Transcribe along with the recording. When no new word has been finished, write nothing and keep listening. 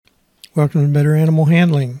Welcome to Better Animal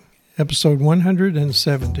Handling, episode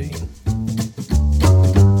 170.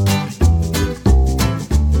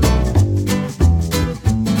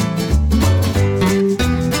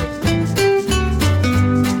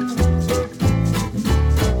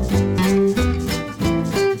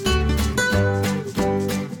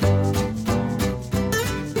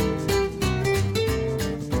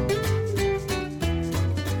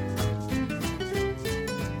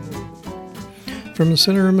 From the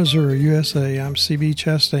center of Missouri, USA, I'm C.B.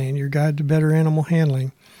 Chastain, your guide to better animal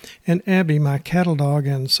handling, and Abby, my cattle dog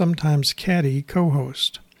and sometimes catty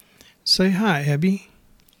co-host. Say hi, Abby.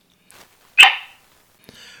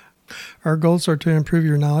 Our goals are to improve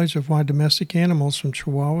your knowledge of why domestic animals from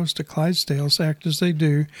Chihuahuas to Clydesdales act as they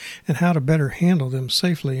do and how to better handle them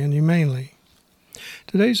safely and humanely.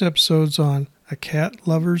 Today's episode's on a cat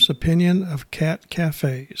lover's opinion of cat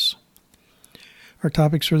cafes. Our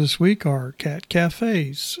topics for this week are cat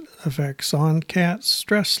cafes, effects on cats'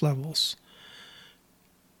 stress levels,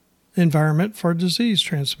 environment for disease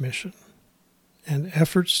transmission, and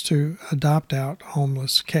efforts to adopt out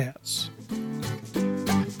homeless cats.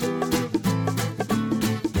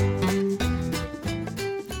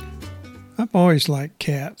 I've always liked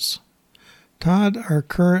cats. Todd, our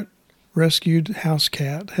current rescued house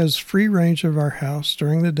cat, has free range of our house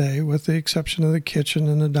during the day with the exception of the kitchen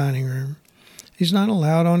and the dining room. He's not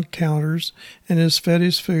allowed on counters and is fed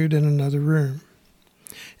his food in another room.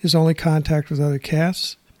 His only contact with other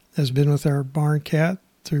cats has been with our barn cat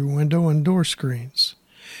through window and door screens.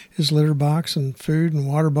 His litter box and food and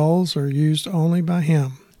water bowls are used only by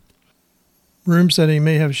him. Rooms that he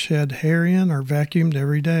may have shed hair in are vacuumed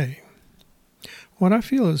every day. What I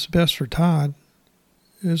feel is best for Todd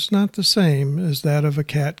is not the same as that of a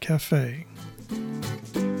cat cafe.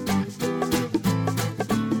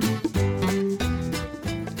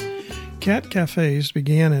 Cat cafes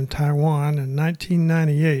began in Taiwan in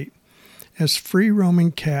 1998 as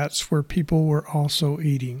free-roaming cats where people were also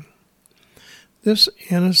eating. This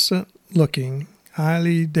innocent-looking,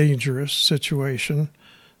 highly dangerous situation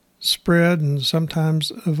spread and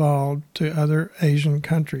sometimes evolved to other Asian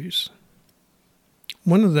countries.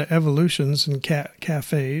 One of the evolutions in cat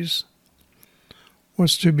cafes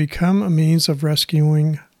was to become a means of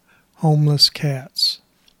rescuing homeless cats.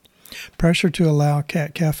 Pressure to allow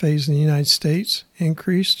cat cafes in the United States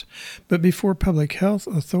increased, but before public health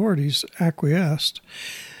authorities acquiesced,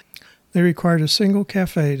 they required a single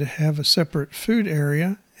cafe to have a separate food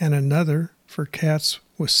area and another for cats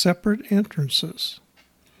with separate entrances.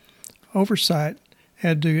 Oversight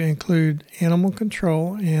had to include animal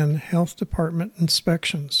control and health department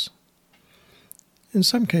inspections. In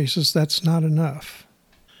some cases, that's not enough.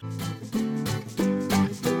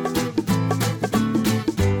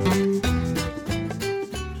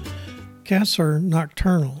 Cats are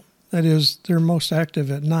nocturnal, that is, they're most active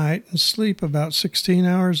at night and sleep about 16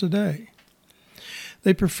 hours a day.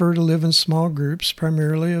 They prefer to live in small groups,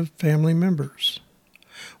 primarily of family members.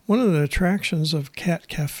 One of the attractions of cat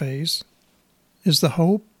cafes is the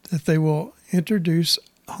hope that they will introduce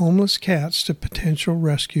homeless cats to potential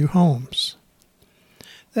rescue homes.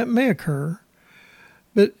 That may occur,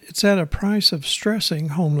 but it's at a price of stressing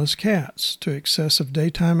homeless cats to excessive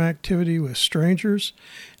daytime activity with strangers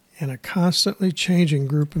and a constantly changing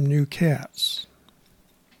group of new cats.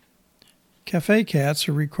 Cafe cats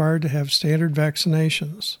are required to have standard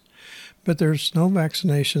vaccinations, but there's no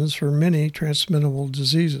vaccinations for many transmittable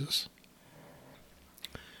diseases.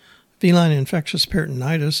 Feline infectious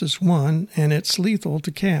peritonitis is one, and it's lethal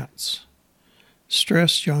to cats.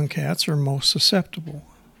 Stressed young cats are most susceptible.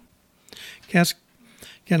 Cats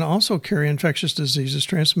can also carry infectious diseases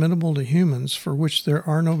transmittable to humans for which there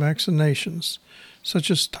are no vaccinations,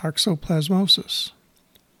 such as toxoplasmosis.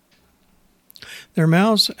 Their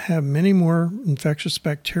mouths have many more infectious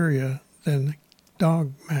bacteria than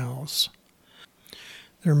dog mouths.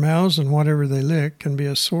 Their mouths and whatever they lick can be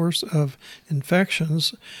a source of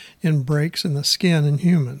infections in breaks in the skin in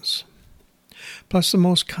humans. Plus, the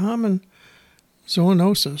most common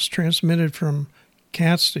zoonosis transmitted from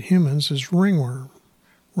cats to humans is ringworm.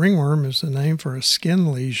 Ringworm is the name for a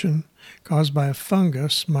skin lesion caused by a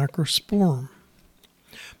fungus, Microsporum.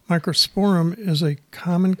 Microsporum is a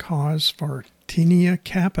common cause for Tinea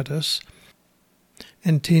capitis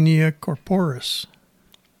and Tinea corporis,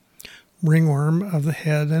 ringworm of the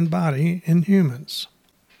head and body in humans.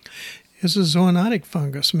 It's a zoonotic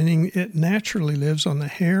fungus, meaning it naturally lives on the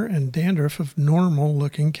hair and dandruff of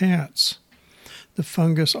normal-looking cats. The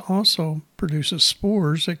fungus also produces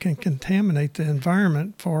spores that can contaminate the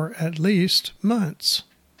environment for at least months.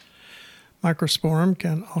 Microsporum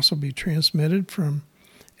can also be transmitted from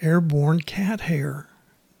airborne cat hair.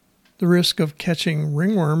 The risk of catching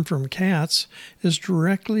ringworm from cats is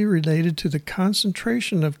directly related to the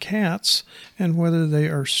concentration of cats and whether they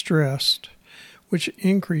are stressed, which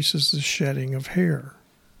increases the shedding of hair.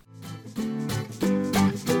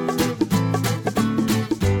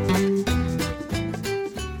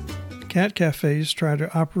 Cat cafes try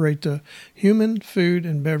to operate the human food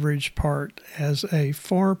and beverage part as a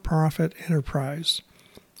for-profit enterprise,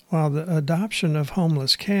 while the adoption of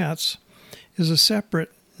homeless cats is a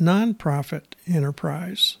separate non-profit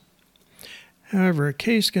enterprise. However, a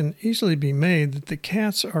case can easily be made that the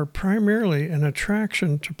cats are primarily an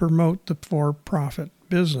attraction to promote the for-profit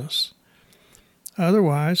business.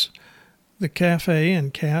 Otherwise, the cafe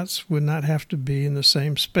and cats would not have to be in the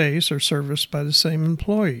same space or serviced by the same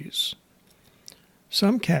employees.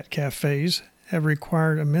 Some cat cafes have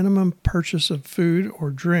required a minimum purchase of food or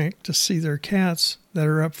drink to see their cats that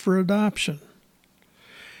are up for adoption.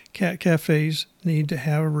 Cat cafes need to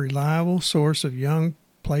have a reliable source of young,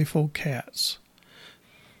 playful cats.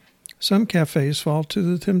 Some cafes fall to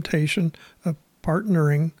the temptation of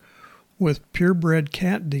partnering with purebred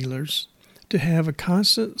cat dealers to have a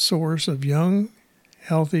constant source of young,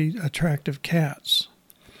 healthy, attractive cats.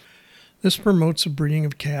 This promotes the breeding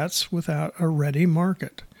of cats without a ready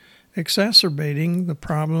market, exacerbating the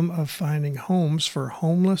problem of finding homes for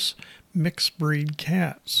homeless, mixed-breed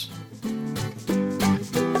cats.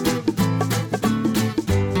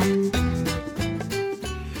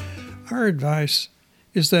 Our advice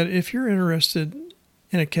is that if you're interested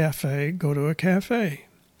in a cafe, go to a cafe.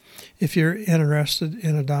 If you're interested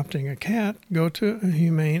in adopting a cat, go to a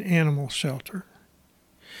humane animal shelter.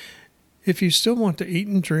 If you still want to eat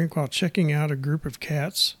and drink while checking out a group of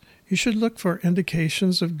cats, you should look for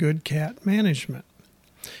indications of good cat management,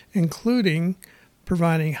 including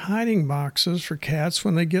providing hiding boxes for cats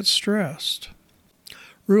when they get stressed.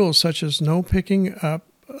 Rules such as no picking up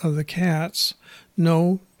of the cats,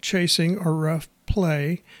 no chasing or rough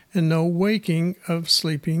play, and no waking of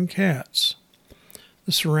sleeping cats.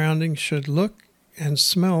 The surroundings should look and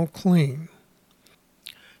smell clean.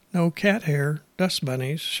 No cat hair, dust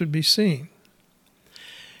bunnies, should be seen.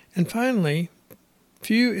 And finally,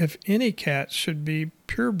 few, if any, cats should be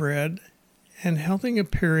purebred, and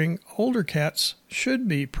healthy-appearing older cats should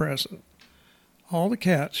be present. All the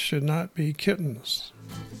cats should not be kittens.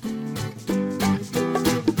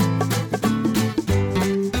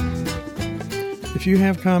 If you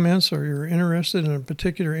have comments or you're interested in a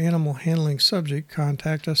particular animal handling subject,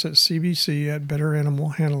 contact us at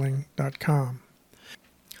cbc@betteranimalhandling.com.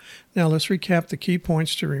 Now let's recap the key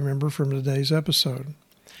points to remember from today's episode.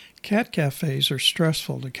 Cat cafes are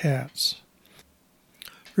stressful to cats.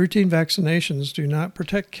 Routine vaccinations do not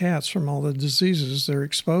protect cats from all the diseases they're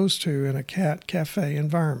exposed to in a cat cafe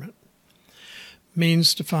environment.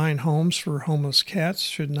 Means to find homes for homeless cats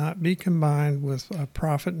should not be combined with a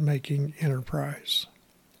profit-making enterprise.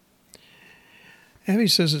 Abby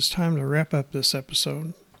says it's time to wrap up this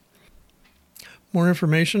episode. More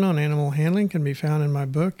information on animal handling can be found in my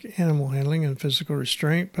book, Animal Handling and Physical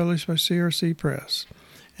Restraint, published by CRC Press,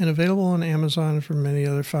 and available on Amazon and from many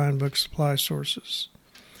other fine book supply sources.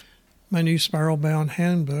 My new spiral-bound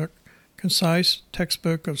handbook, Concise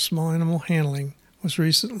Textbook of Small Animal Handling, was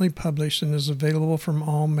recently published and is available from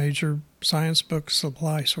all major science book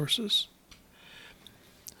supply sources.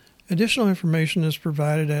 Additional information is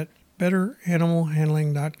provided at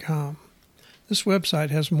betteranimalhandling.com. This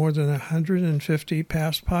website has more than 150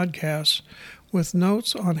 past podcasts with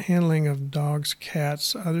notes on handling of dogs,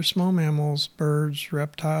 cats, other small mammals, birds,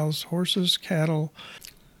 reptiles, horses, cattle,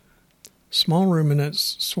 small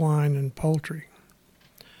ruminants, swine, and poultry.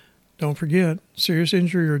 Don't forget, serious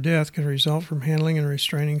injury or death can result from handling and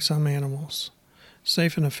restraining some animals.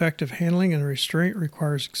 Safe and effective handling and restraint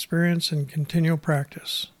requires experience and continual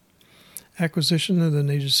practice. Acquisition of the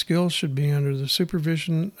needed skills should be under the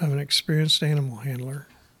supervision of an experienced animal handler.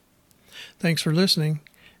 Thanks for listening.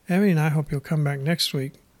 Abby and I hope you'll come back next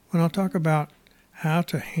week when I'll talk about how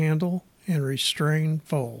to handle and restrain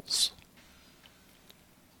foals.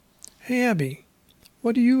 Hey Abby,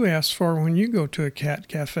 what do you ask for when you go to a cat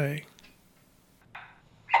cafe?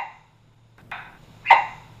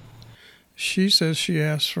 She says she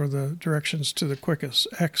asks for the directions to the quickest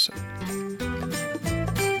exit.